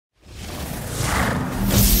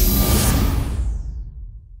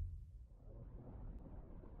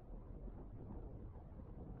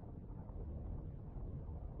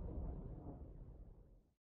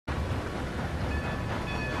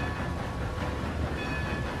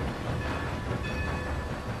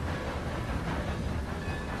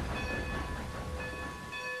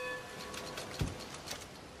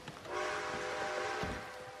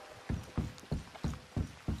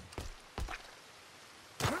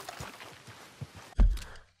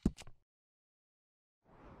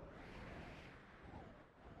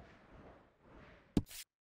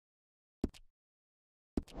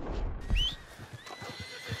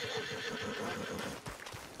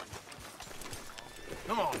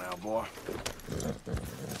Come on now, boy.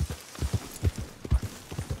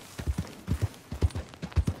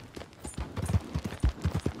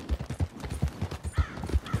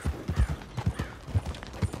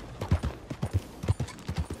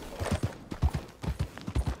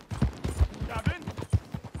 Gavin?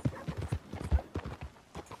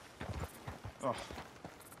 Oh.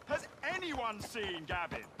 Has anyone seen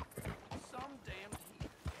Gavin? Some damned heat.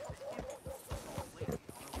 Has anyone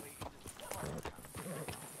seen an Englishman called...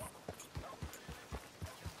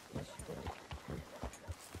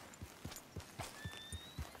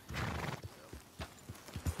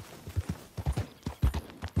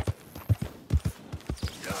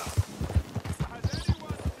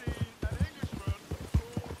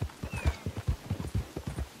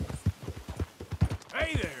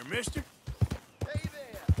 Hey there, mister. Hey there!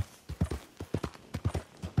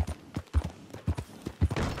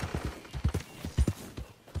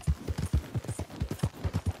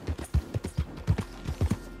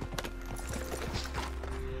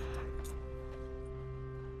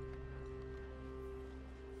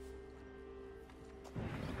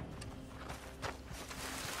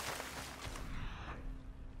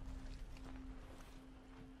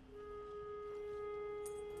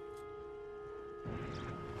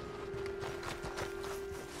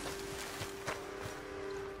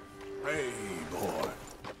 Hey, boy.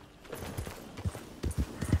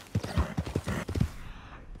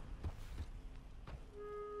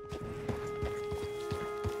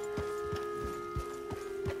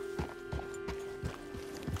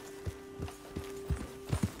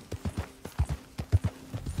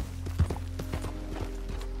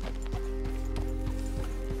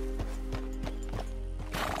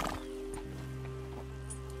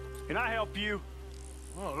 Can I help you?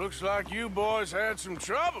 Well, looks like you boys had some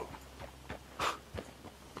trouble.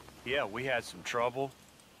 Yeah, we had some trouble.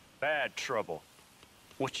 Bad trouble.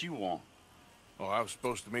 What you want? Oh, I was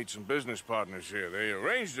supposed to meet some business partners here. They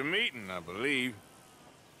arranged a meeting, I believe.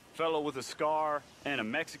 Fellow with a scar and a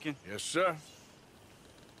Mexican? Yes, sir.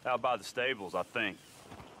 Out by the stables, I think.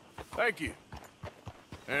 Thank you.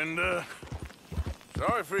 And,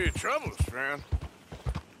 sorry for your troubles, friend.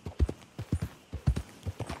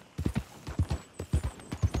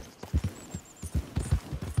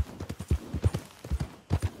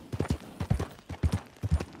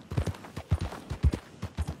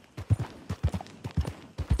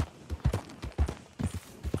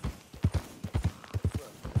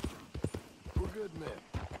 We're good men,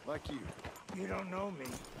 like you. You don't know me.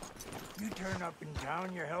 You turn up in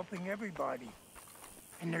town, you're helping everybody.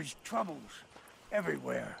 And there's troubles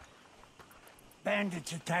everywhere.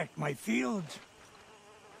 Bandits attacked my fields.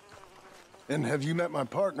 And have you met my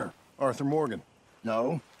partner, Arthur Morgan?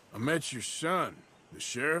 No? I met your son, the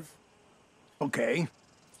sheriff. Okay.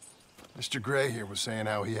 Mr. Gray here was saying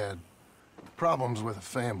how he had problems with a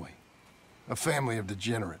family of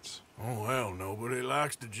degenerates. Oh, well, nobody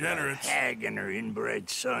likes degenerates. Hag and her inbred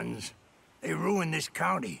sons. They ruined this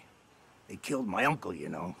county. They killed my uncle, you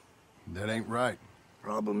know. That ain't right.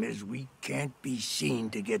 Problem is, we can't be seen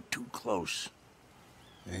to get too close.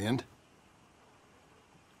 And?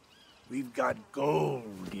 We've got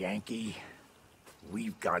gold, Yankee.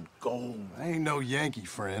 We've got gold. I ain't no Yankee,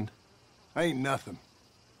 friend. I ain't nothing.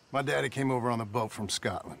 My daddy came over on the boat from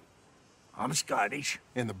Scotland. I'm Scottish.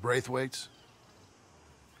 And the Braithwaites?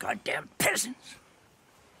 Goddamn peasants.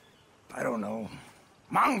 I don't know.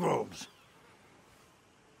 Mongrels.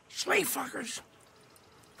 Slave fuckers.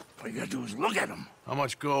 All you gotta do is look at them. How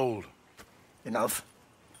much gold? Enough.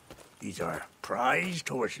 These are prized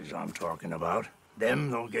horses I'm talking about. Them,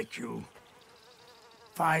 they'll get you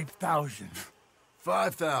 5,000.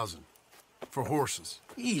 5,000. For horses.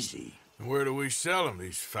 Easy. And where do we sell them,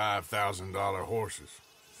 these $5,000 horses?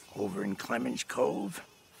 Over in Clemens Cove.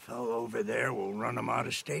 Fellow over there will run them out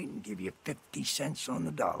of state and give you 50 cents on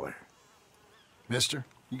the dollar. Mister,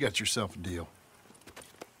 you got yourself a deal.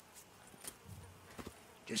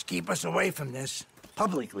 Just keep us away from this.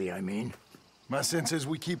 Publicly, I mean. My sense is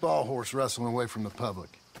we keep all horse rustling away from the public.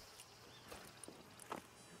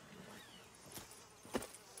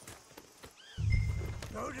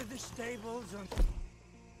 Go to the stables on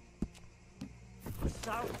the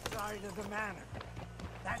south side of the manor.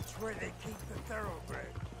 That's where they keep the thoroughbred.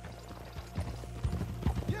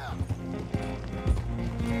 Yeah!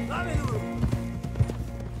 Hallelujah!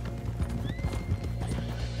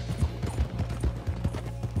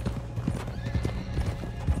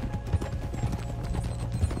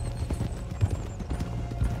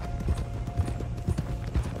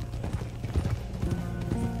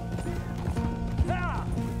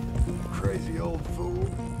 Crazy old fool.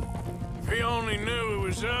 If he only knew it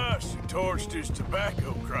was us who torched his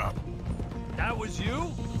tobacco crop. That was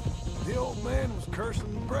you? The old man was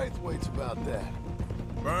cursing the Braithwaites about that.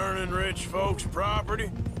 Burning rich folks'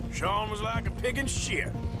 property. Sean was like a pig in shit.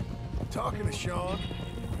 Talking to Sean,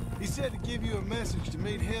 he said to give you a message to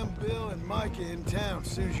meet him, Bill, and Micah in town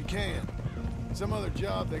as soon as you can. Some other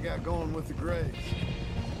job they got going with the Grays.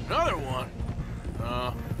 Another one?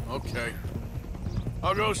 Okay.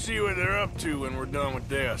 I'll go see what they're up to when we're done with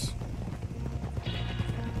this.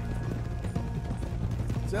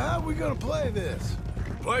 So how are we gonna play this?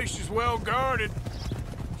 The place is well guarded,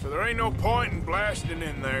 so there ain't no point in blasting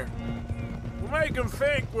in there. We'll make them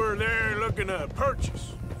think we're there looking to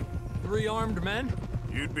purchase. 3 armed men?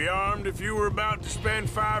 You'd be armed if you were about to spend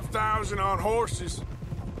 5,000 on horses.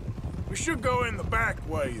 We should go in the back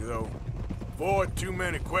way, though. Avoid too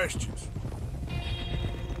many questions.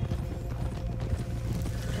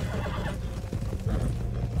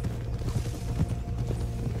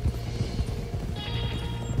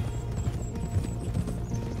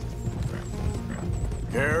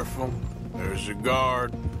 Careful. There's a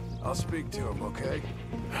guard. I'll speak to him, okay?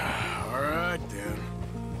 All right, then.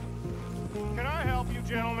 Can I help you,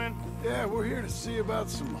 gentlemen? Yeah, we're here to see about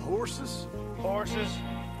some horses. Horses?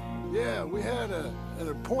 Yeah, we had an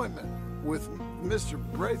appointment with Mr.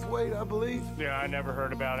 Braithwaite, I believe. Yeah, I never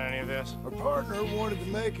heard about any of this. Our partner wanted to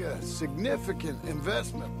make a significant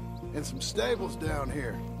investment in some stables down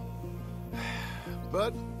here.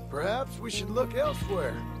 But perhaps we should look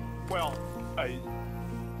elsewhere. Well,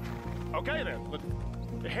 okay then.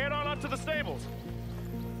 Head on up to the stables.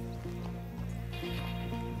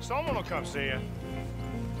 Someone will come see you.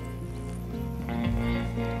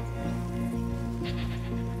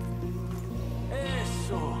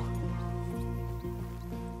 Eso.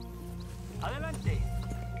 Adelante.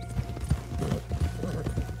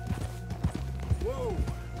 Whoa!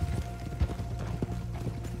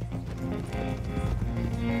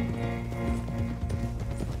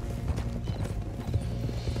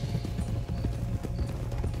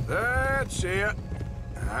 That's it.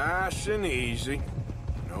 Nice and easy.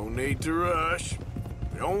 No need to rush.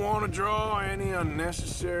 We don't want to draw any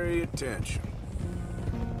unnecessary attention.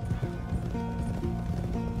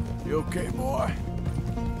 You okay, boy?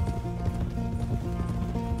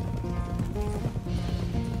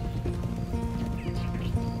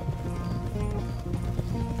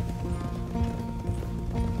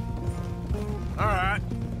 All right.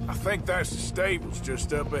 I think that's the stables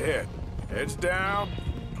just up ahead. Heads down,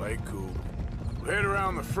 play cool. We'll head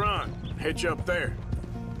around the front, hitch up there.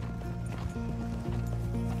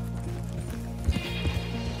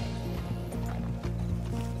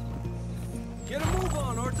 Get a move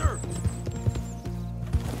on, Arthur.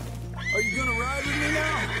 Are you gonna ride with me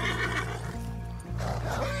now?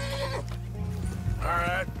 All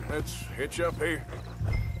right, let's hitch up here.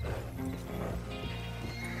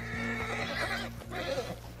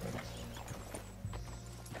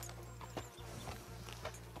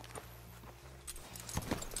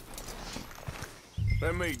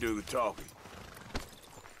 Let me do the talking.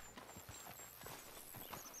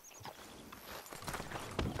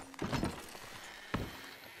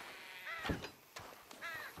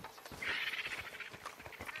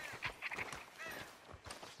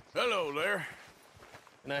 Hello there.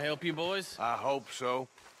 Can I help you, boys? I hope so.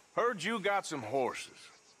 Heard you got some horses.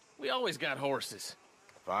 We always got horses.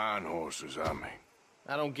 Fine horses, I mean.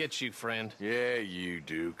 I don't get you, friend. Yeah, you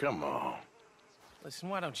do. Come on. Listen,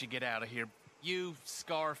 why don't you get out of here? You,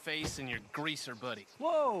 Scarface, and your greaser buddy.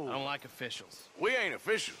 Whoa! I don't like officials. We ain't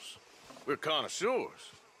officials. We're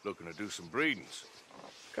connoisseurs, looking to do some breedings.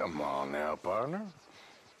 Come on now, partner.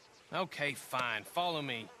 Okay, fine. Follow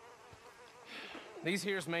me. These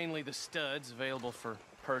here's mainly the studs available for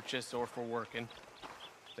purchase or for working.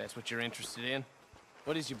 If that's what you're interested in.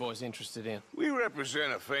 What is you boys interested in? We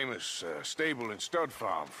represent a famous stable and stud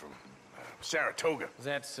farm from Saratoga. Is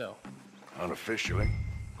that so? Unofficially.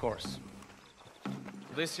 Of course.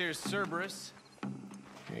 This here's Cerberus.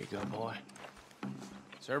 Here you go, boy.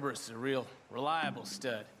 Cerberus is a real reliable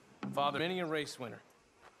stud. Father many a race winner.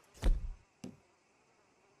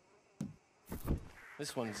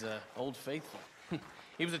 This one's Old Faithful.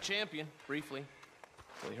 He was a champion, briefly.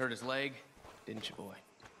 Till he hurt his leg, didn't you, boy?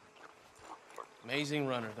 Amazing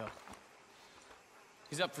runner, though.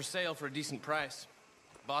 He's up for sale for a decent price.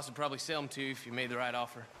 Boss would probably sell him to you if you made the right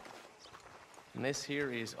offer. And this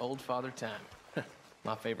here is Old Father Time.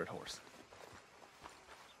 My favorite horse.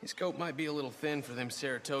 His coat might be a little thin for them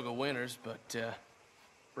Saratoga winters, but,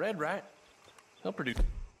 bred right, he'll produce.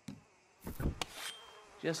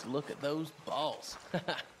 Just look at those balls.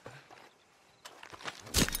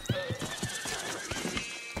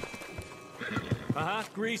 Uh-huh,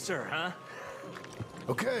 greaser, huh?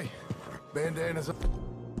 Okay, bandana's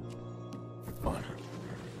on.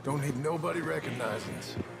 Don't need nobody recognizing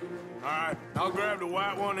us. All right, I'll grab the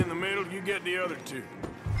white one in the middle. You get the other two.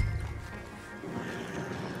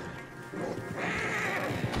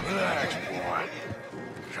 Relax, boy.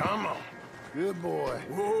 Come on. Good boy.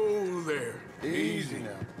 Whoa there. Easy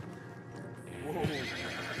now. Whoa.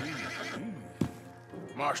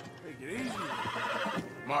 Marston. Take it easy.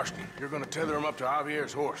 Marston, you're gonna tether him up to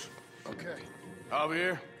Javier's horse. Okay.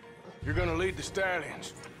 Javier, you're gonna lead the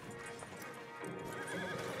stallions.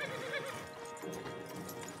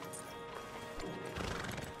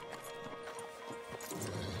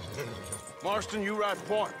 Marston, you ride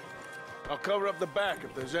point. I'll cover up the back.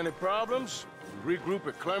 If there's any problems, regroup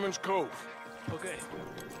at Clemens Cove. Okay.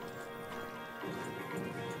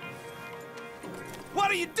 What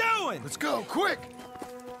are you doing? Let's go, quick!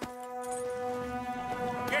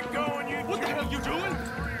 Get going, you What the hell are you doing?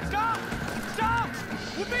 Stop! Stop!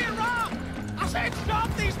 We're being robbed! I said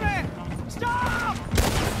stop these men! Stop!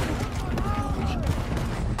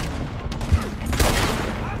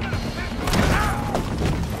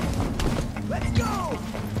 Let's go!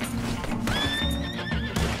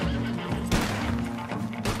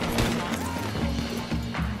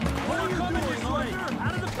 What are you coming this way?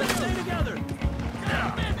 Out of the pit, stay together!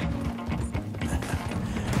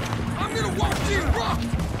 I'm gonna walk these rocks!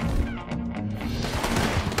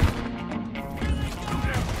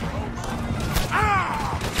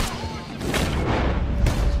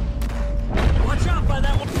 Watch out by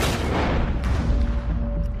that one!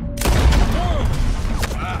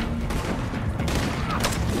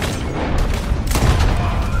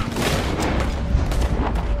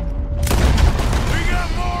 We got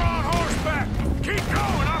more on horseback. Keep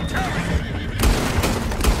going, I'm telling you.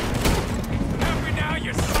 Happy now,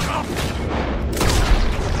 you son of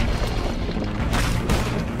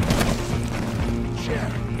Shit!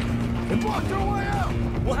 They blocked our way out!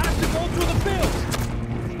 We'll have to go through the fields!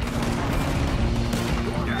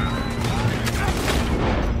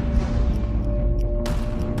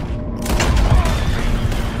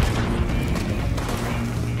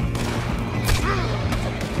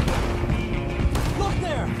 Look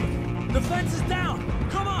there! The fence is down!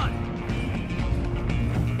 Come on!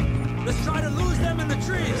 Let's try to lose them in the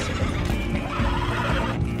trees!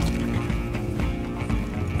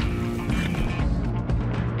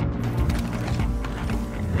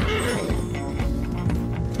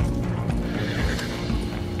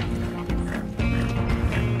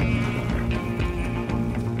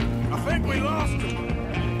 I think we lost him.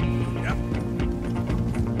 Yep.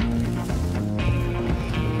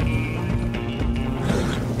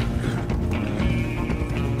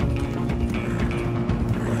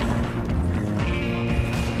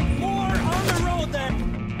 More on the road then!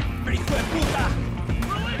 Pretty quick, puta!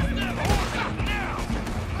 Release them horses now!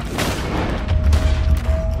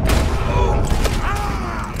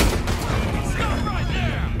 Stop right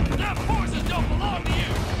there! Them horses don't belong to you!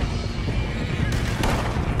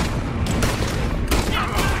 Get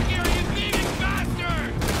back here, you thieving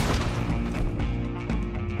bastard!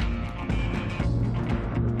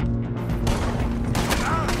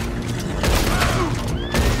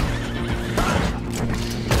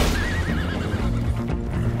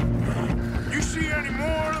 You see any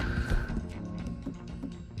more of them?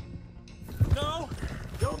 No?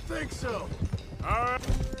 Don't think so. All right.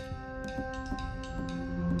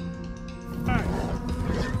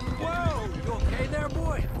 Whoa! You okay there,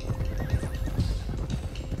 boy?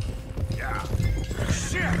 Yeah.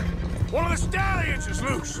 Shit! One of the stallions is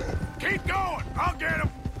loose. Keep going. I'll get him.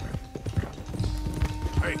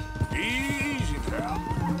 Hey, easy now.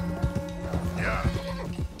 Yeah.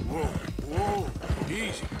 Whoa, whoa,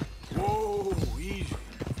 easy. Whoa, easy.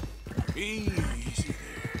 Easy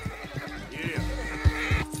there.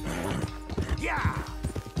 Yeah. Yeah.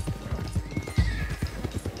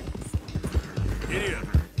 Idiot.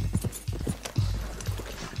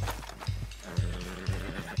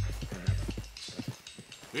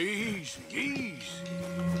 Easy, easy.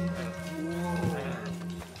 Whoa.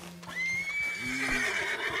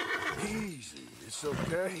 Easy. It's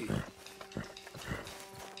okay.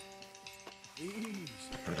 Easy.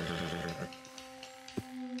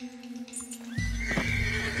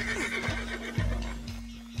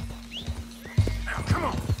 Now, come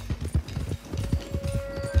on.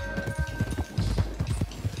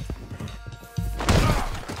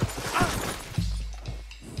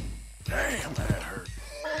 Damn, that hurt.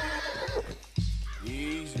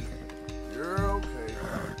 Easy. You're okay.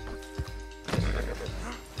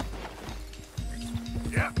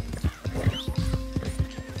 Yep.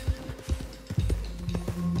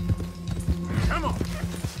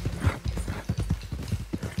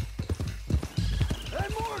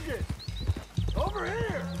 over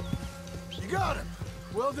here! You got him!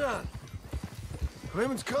 Well done.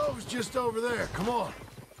 Clemens Cove's just over there. Come on.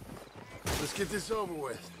 Let's get this over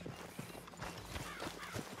with.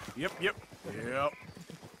 Yep.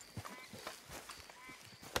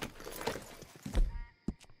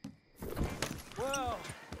 Well,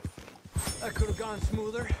 that could have gone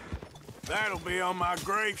smoother. That'll be on my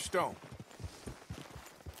gravestone.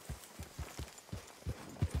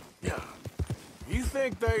 Yeah. You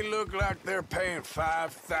think they look like they're paying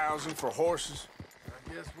 $5,000 for horses?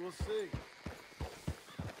 I guess we'll see.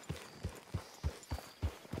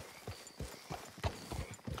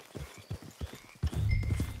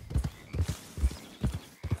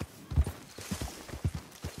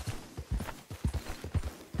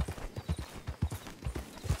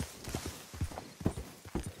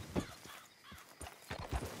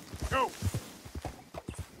 Go!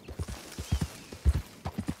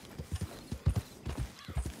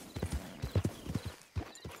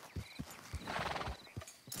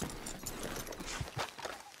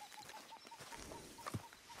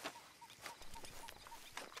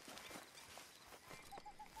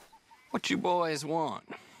 What you boys want?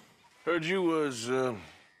 Heard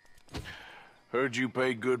you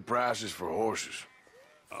pay good prices for horses.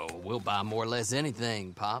 Oh, we'll buy more or less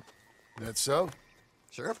anything, Pop. That so?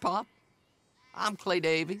 Sure, Pop. I'm Clay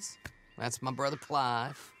Davies. That's my brother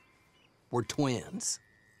Clive. We're twins.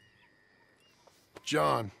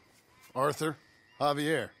 John, Arthur,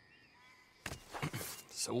 Javier.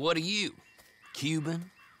 So what are you?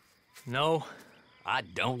 Cuban? No, I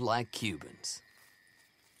don't like Cubans.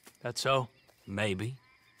 that's so. Maybe.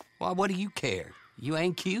 Why, what do you care? You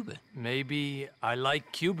ain't Cuban. Maybe I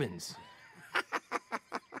like Cubans.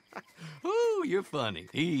 Ooh, you're funny.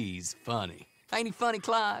 He's funny. Ain't he funny,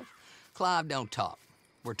 Clive? Clive don't talk.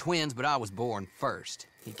 We're twins, but I was born first.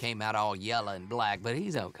 He came out all yellow and black, but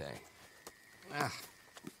he's okay.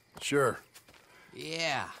 Sure.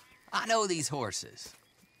 Yeah, I know these horses.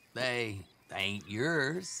 They ain't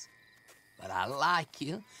yours. But I like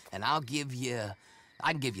you, and I can give you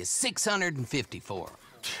 $650 for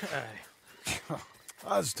them.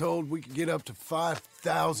 I was told we could get up to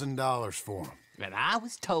 $5,000 for them. And I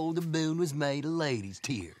was told the moon was made of ladies'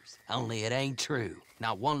 tears. Only it ain't true.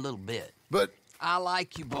 Not one little bit. But I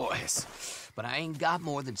like you boys, but I ain't got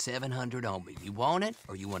more than $700 on me. You want it,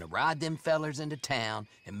 or you want to ride them fellers into town,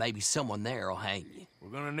 and maybe someone there'll hang you? We're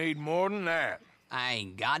gonna need more than that. I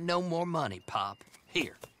ain't got no more money, Pop.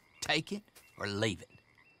 Here, take it or leave it.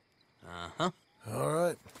 Uh-huh. all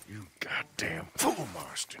right. You goddamn fool,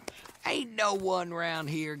 Marston. Ain't no one round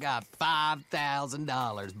here got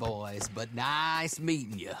 $5,000, boys, but nice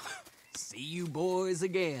meeting you. See you boys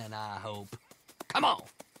again, I hope. Come on,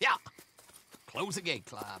 yeah. Close the gate,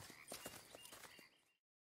 Clive.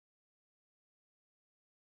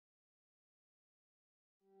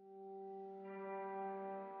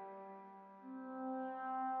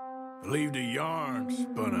 Believed a yarn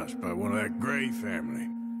spun us by one of that Gray family,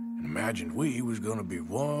 and imagined we was gonna be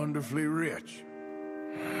wonderfully rich.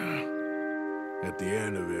 At the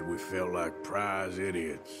end of it, we felt like prize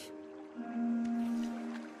idiots.